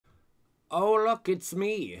Oh, look, it's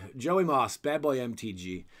me, Joey Moss, Bad Boy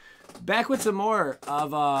MTG. Back with some more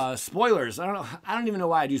of spoilers. I don't even know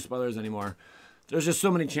why I do spoilers anymore. There's just so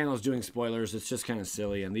many channels doing spoilers. It's just kind of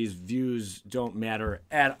silly, and these views don't matter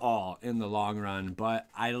at all in the long run. But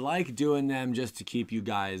I like doing them just to keep you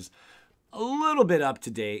guys a little bit up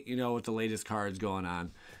to date, you know, with the latest cards going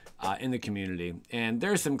on in the community. And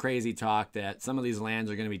there's some crazy talk that some of these lands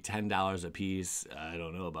are going to be $10 a piece. I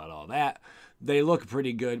don't know about all that. They look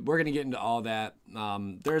pretty good. We're going to get into all that.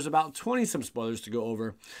 There's about 20 some spoilers to go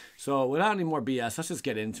over. So without any more BS, let's just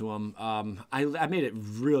get into them. I made it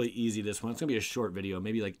really easy this one. It's going to be a short video,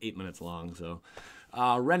 maybe like 8 minutes long. So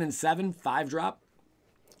Wrenn in 7, 5-drop.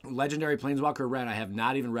 Legendary Planeswalker Wrenn. I have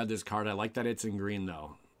not even read this card. I like that it's in green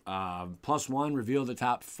though. +1, reveal the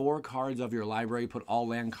top 4 cards of your library. Put all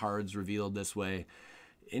land cards revealed this way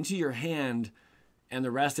into your hand and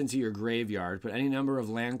the rest into your graveyard. Put any number of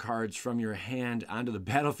land cards from your hand onto the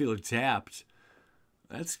battlefield tapped.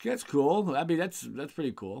 That's cool. I mean, that's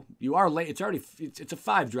pretty cool. You are late. It's a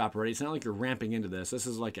 5-drop already. It's not like you're ramping into this. This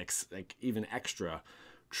is like even extra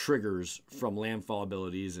triggers from landfall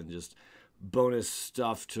abilities and just bonus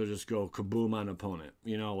stuff to just go kaboom on opponent,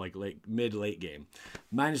 you know, like mid-late game.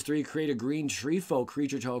 -3, create a green tree folk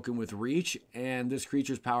creature token with reach, and this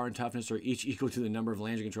creature's power and toughness are each equal to the number of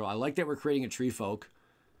lands you control. I like that we're creating a tree folk.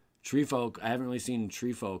 Tree folk, I haven't really seen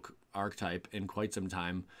tree folk archetype in quite some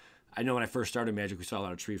time. I know when I first started Magic, we saw a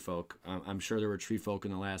lot of tree folk. I'm sure there were tree folk in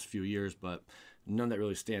the last few years, but none that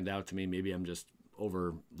really stand out to me. Maybe I'm just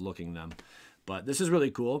overlooking them. But this is really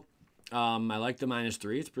cool. I like the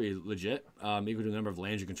 -3. It's pretty legit. Equal to the number of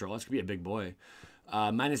lands you control. That's going to be a big boy.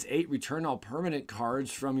 -8, return all permanent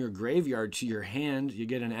cards from your graveyard to your hand. You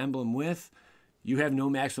get an emblem with. You have no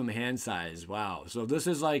maximum hand size. Wow. So this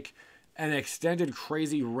is like an extended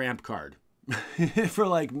crazy ramp card for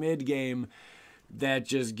like mid-game that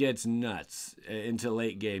just gets nuts into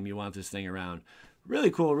late game. You want this thing around.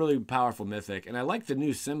 Really cool, really powerful mythic. And I like the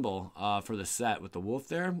new symbol for the set with the wolf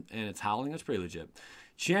there, and it's howling. That's pretty legit.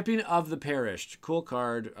 Champion of the Perished. Cool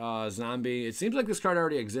card. Zombie. It seems like this card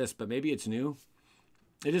already exists, but maybe it's new.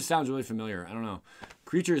 It just sounds really familiar. I don't know.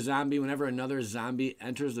 Creature zombie. Whenever another zombie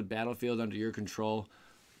enters the battlefield under your control,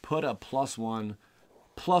 put a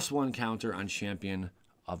 +1/+1 counter on Champion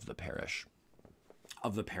of the Parish.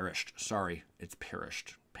 Of the Perished. Sorry, it's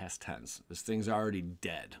perished. Past tense. This thing's already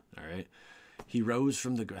dead. All right. He rose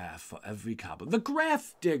from the graph for every cobble. The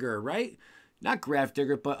Graph Digger, right? Not Graph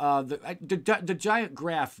Digger, but the giant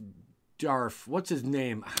Graph Darf. What's his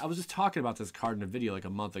name? I was just talking about this card in a video like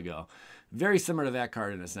a month ago. Very similar to that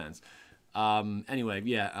card in a sense. Anyway,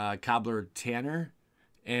 yeah, Cobbler Tanner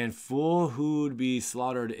and Fool who'd be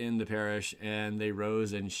slaughtered in the parish, and they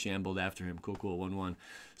rose and shambled after him. Cool, 1/1.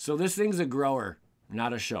 So this thing's a grower,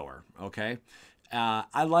 not a shower, okay?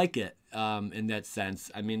 I like it in that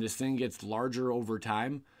sense. I mean, this thing gets larger over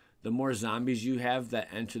time. The more zombies you have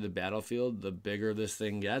that enter the battlefield, the bigger this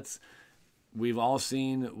thing gets. We've all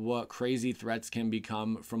seen what crazy threats can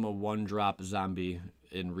become from a 1-drop zombie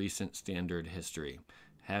in recent standard history.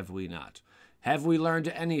 Have we not? Have we learned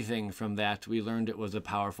anything from that? We learned it was a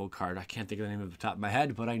powerful card. I can't think of the name off the top of my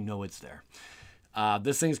head, but I know it's there.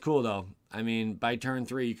 This thing's cool, though. I mean, by turn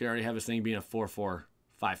 3, you could already have this thing being a 4/4,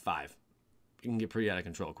 5/5. You can get pretty out of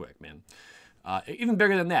control quick, man. Even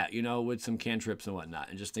bigger than that, you know, with some cantrips and whatnot,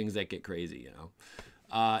 and just things that get crazy, you know.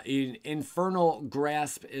 Infernal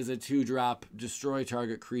Grasp is a 2-drop. Destroy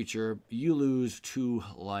target creature. You lose 2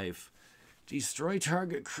 life. Destroy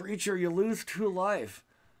target creature. You lose 2 life.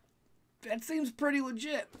 That seems pretty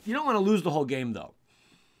legit. You don't want to lose the whole game, though.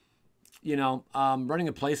 You know, running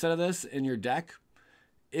a playset of this in your deck,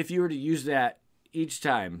 if you were to use that each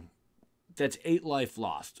time, that's 8 life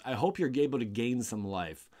lost. I hope you're able to gain some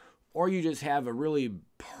life. Or you just have a really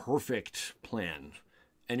perfect plan,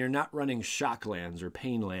 and you're not running shock lands or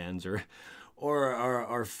pain lands or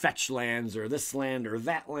fetch lands or this land or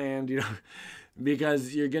that land, you know,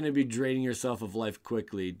 because you're going to be draining yourself of life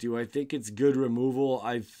quickly. Do I think it's good removal?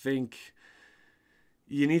 I think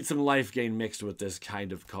you need some life gain mixed with this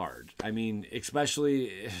kind of card. I mean,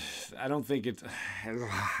 especially, I don't think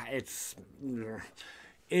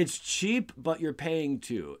it's cheap, but you're paying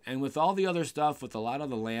too. And with all the other stuff, with a lot of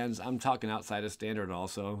the lands, I'm talking outside of standard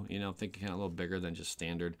also, you know, thinking kind of a little bigger than just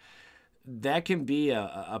standard. That can be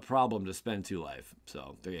a problem to spend 2 life.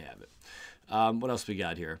 So there you have it. What else we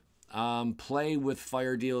got here? Play with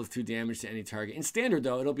fire deals 2 damage to any target. In standard,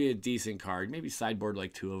 though, it'll be a decent card. Maybe sideboard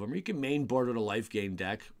like 2 of them. Or you can main board with a life gain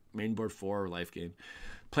deck. Main board 4 or life gain.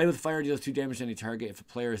 Play with fire deals 2 damage to any target. If a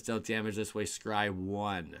player is dealt damage this way, scry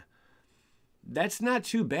 1. That's not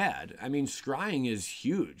too bad. I mean, scrying is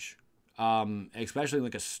huge. especially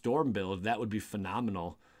like a storm build. That would be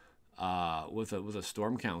phenomenal. With a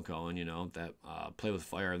storm count going, you know, that play with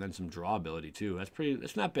fire and then some draw ability too.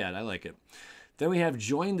 That's not bad. I like it. Then we have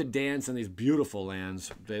Join the Dance on these beautiful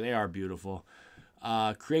lands. They are beautiful.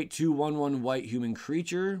 Create 2 1/1 white human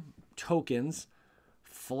creature tokens.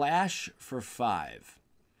 Flash for 5.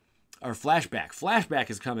 Or flashback. Flashback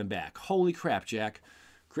is coming back. Holy crap, Jack.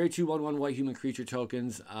 Create 2 1/1 white human creature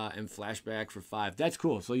tokens and flashback for 5. That's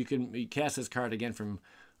cool. So you cast this card again from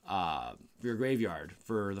your graveyard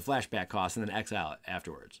for the flashback cost and then exile it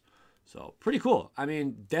afterwards. So pretty cool. I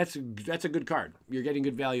mean, that's a good card. You're getting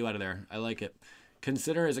good value out of there. I like it.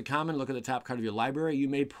 Consider as a common, look at the top card of your library. You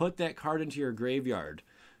may put that card into your graveyard.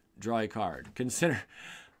 Draw a card. Consider,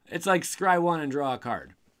 it's like scry 1 and draw a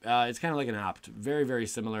card. It's kind of like an opt. Very, very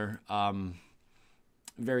similar.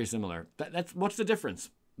 Very similar. That's what's the difference?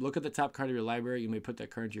 Look at the top card of your library. You may put that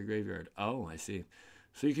card into your graveyard. Oh, I see.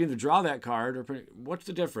 So you can either draw that card or what's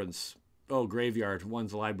the difference? Oh, graveyard.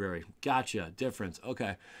 One's the library. Gotcha. Difference.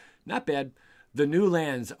 Okay. Not bad. The new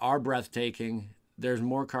lands are breathtaking. There's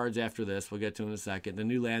more cards after this. We'll get to in a second. The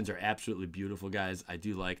new lands are absolutely beautiful, guys. I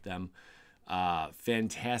do like them.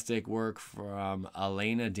 Fantastic work from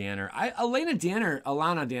Alana Danner.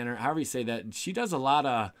 Alana Danner, however you say that, she does a lot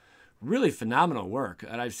of really phenomenal work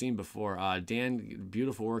that I've seen before. Dan,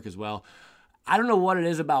 beautiful work as well. I don't know what it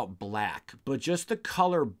is about black, but just the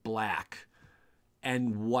color black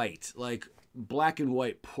and white, like black and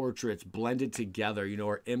white portraits blended together, you know,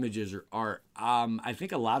 or images or art, I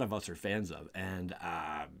think a lot of us are fans of. And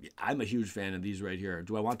I'm a huge fan of these right here.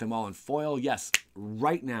 Do I want them all in foil? Yes,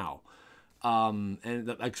 right now. And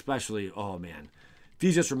especially, oh man,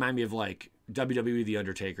 these just remind me of like WWE The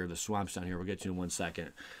Undertaker, the swamps down here. We'll get to in 1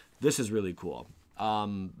 second. This is really cool.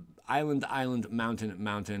 Island,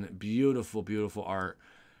 mountain, beautiful, beautiful art.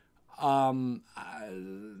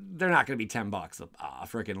 They're not going to be $10 a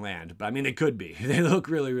freaking land, but I mean, they could be. They look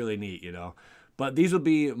really, really neat, you know. But these will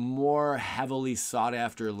be more heavily sought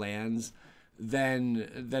after lands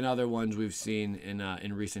than other ones we've seen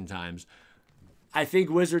in recent times. I think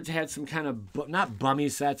Wizards had some kind of, not bummy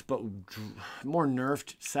sets, but more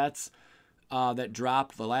nerfed sets that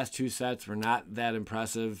dropped. The last 2 sets were not that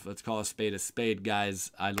impressive. Let's call a spade,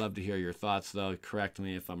 guys. I'd love to hear your thoughts, though. Correct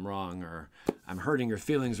me if I'm wrong or I'm hurting your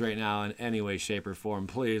feelings right now in any way, shape, or form.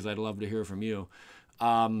 Please, I'd love to hear from you.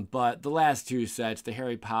 But the last 2 sets, the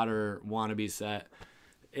Harry Potter wannabe set,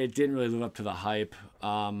 it didn't really live up to the hype.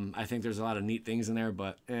 I think there's a lot of neat things in there,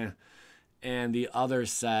 but eh. And the other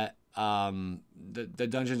set, the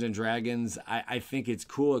Dungeons and Dragons, I think it's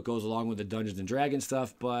cool. It goes along with the Dungeons and Dragons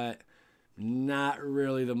stuff, but not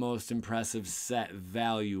really the most impressive set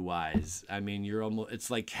value-wise. I mean, it's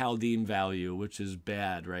like Chaldean value, which is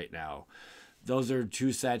bad right now. Those are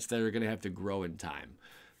 2 sets that are going to have to grow in time.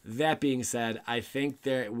 That being said, I think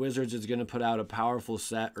that Wizards is going to put out a powerful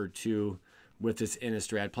set or 2 with this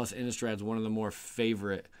Innistrad. Plus, Innistrad is one of the more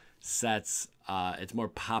favorite sets. It's more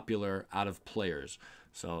popular out of players.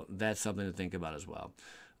 So that's something to think about as well.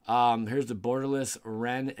 Here's the borderless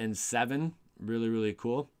Wrenn and 7. Really, really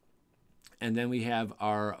cool. And then we have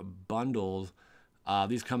our bundles.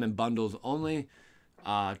 These come in bundles only.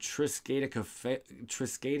 Triscada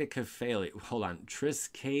Cephale. Hold on.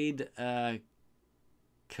 Triscade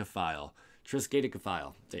Cephale. Triscada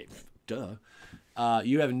Cephale. Duh.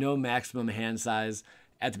 You have no maximum hand size.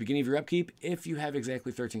 At the beginning of your upkeep, if you have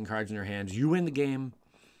exactly 13 cards in your hand, you win the game.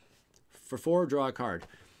 For 4, draw a card.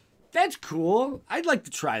 That's cool. I'd like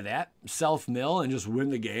to try that. Self-mill and just win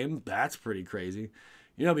the game. That's pretty crazy.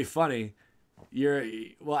 You know, it'd be funny.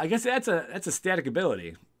 Well, I guess that's a static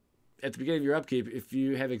ability. At the beginning of your upkeep, if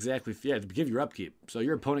you have exactly, at the beginning of your upkeep. So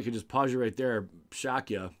your opponent can just pause you right there,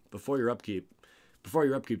 shock you before your upkeep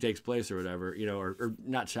takes place or whatever, you know, or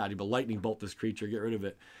not shot you, but lightning bolt this creature, get rid of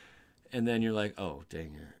it. And then you're like, oh,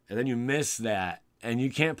 dang it. And then you miss that, and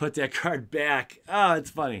you can't put that card back. Oh,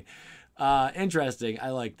 it's funny. Interesting.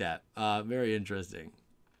 I like that. Very interesting.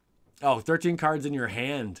 Oh, 13 cards in your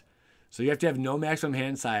hand. So you have to have no maximum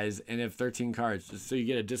hand size and have 13 cards. So you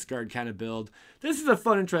get a discard kind of build. This is a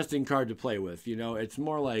fun, interesting card to play with. You know, it's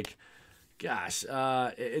more like, gosh,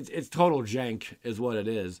 it's total jank is what it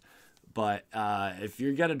is. But if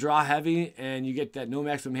you're going to draw heavy and you get that no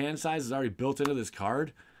maximum hand size is already built into this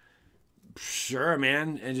card, sure,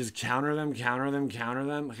 man. And just counter them.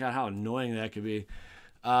 God, how annoying that could be.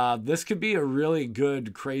 This could be a really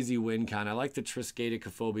good, crazy win con. I like the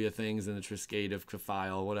Triscadicophobia things and the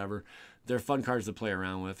Triscadicophile, whatever. They're fun cards to play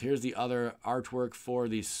around with. Here's the other artwork for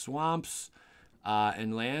the swamps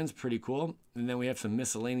and lands. Pretty cool. And then we have some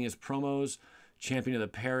miscellaneous promos. Champion of the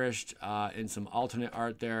Perished and some alternate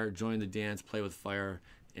art there. Join the dance, play with fire,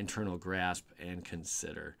 Internal Grasp, and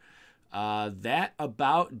Consider. That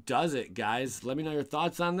about does it, guys. Let me know your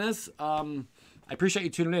thoughts on this. I appreciate you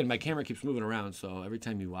tuning in. My camera keeps moving around, so every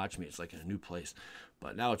time you watch me, it's like in a new place.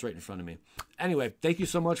 But now it's right in front of me. Anyway, thank you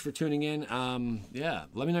so much for tuning in. Yeah,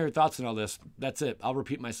 let me know your thoughts on all this. That's it. I'll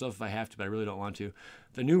repeat myself if I have to, but I really don't want to.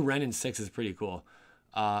 The new Wrenn 6 is pretty cool.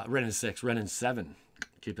 Wrenn 6, Wrenn 7.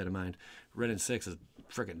 Keep that in mind. Wrenn 6 is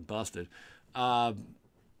freaking busted.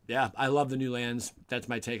 Yeah, I love the new lands. That's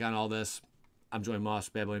my take on all this. I'm Joey Moss,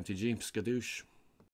 Bad Boy MTG. Skadoosh.